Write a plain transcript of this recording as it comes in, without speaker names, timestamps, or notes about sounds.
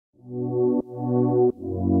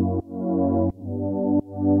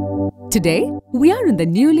Today, we are in the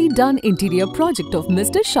newly done interior project of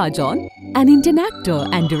Mr. Shajohn, an Indian actor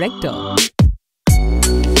and director.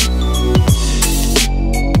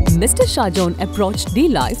 Mr. Shajohn approached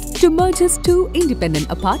DLIFE to merge his two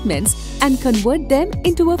independent apartments and convert them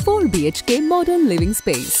into a 4 BHK modern living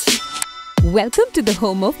space. Welcome to the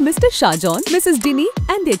home of Mr. Shajohn, Mrs. Dini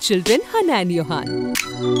and their children Hannah and Johan.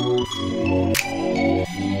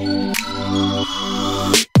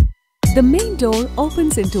 The main door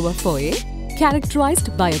opens into a foyer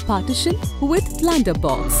characterized by a partition with planter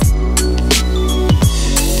box.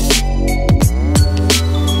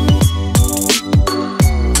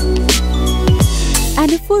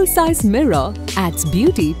 And a full-size mirror adds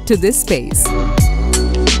beauty to this space.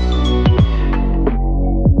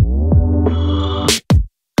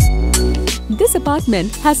 This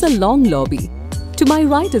apartment has a long lobby. To my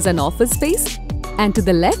right is an office space and to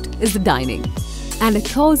the left is the dining and a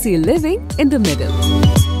cozy living in the middle.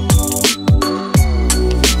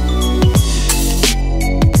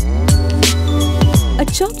 A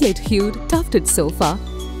chocolate-hued tufted sofa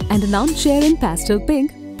and an armchair in pastel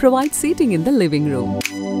pink provide seating in the living room.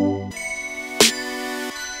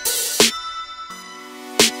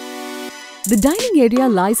 The dining area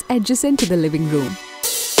lies adjacent to the living room.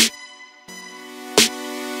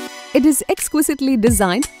 It is exquisitely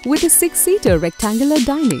designed with a 6-seater rectangular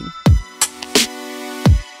dining.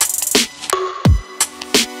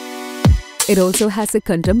 It also has a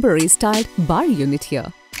contemporary-styled bar unit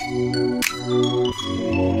here.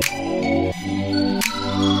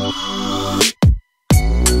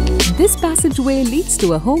 This passageway leads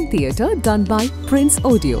to a home theatre done by Prince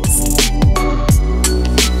Audios.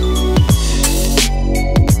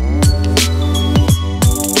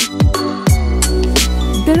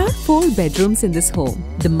 There are 4 bedrooms in this home.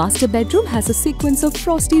 The master bedroom has a sequence of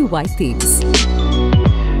frosty white themes.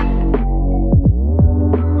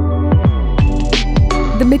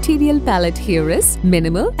 The material palette here is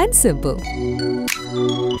minimal and simple.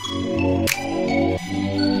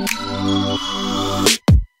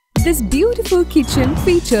 This beautiful kitchen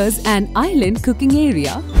features an island cooking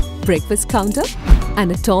area, breakfast counter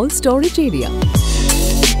and a tall storage area.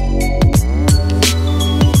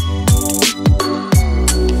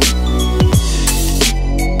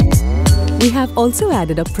 We have also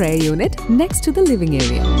added a prayer unit next to the living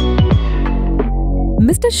area.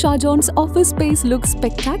 Mr. Shajohn's office space looks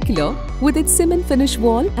spectacular with its cement finish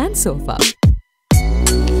wall and sofa.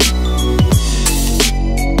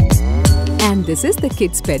 And this is the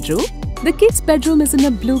kids' bedroom. The kids' bedroom is in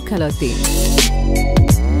a blue color theme.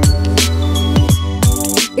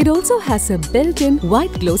 It also has a built-in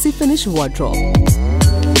white glossy finish wardrobe.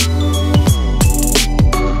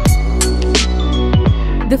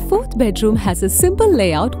 The 4th bedroom has a simple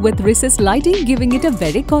layout with recessed lighting, giving it a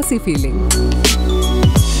very cozy feeling.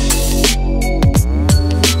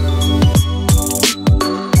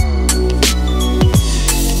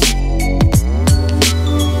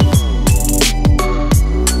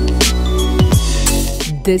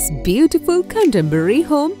 This beautiful contemporary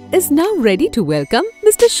home is now ready to welcome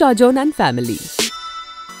Mr. Shajohn and family.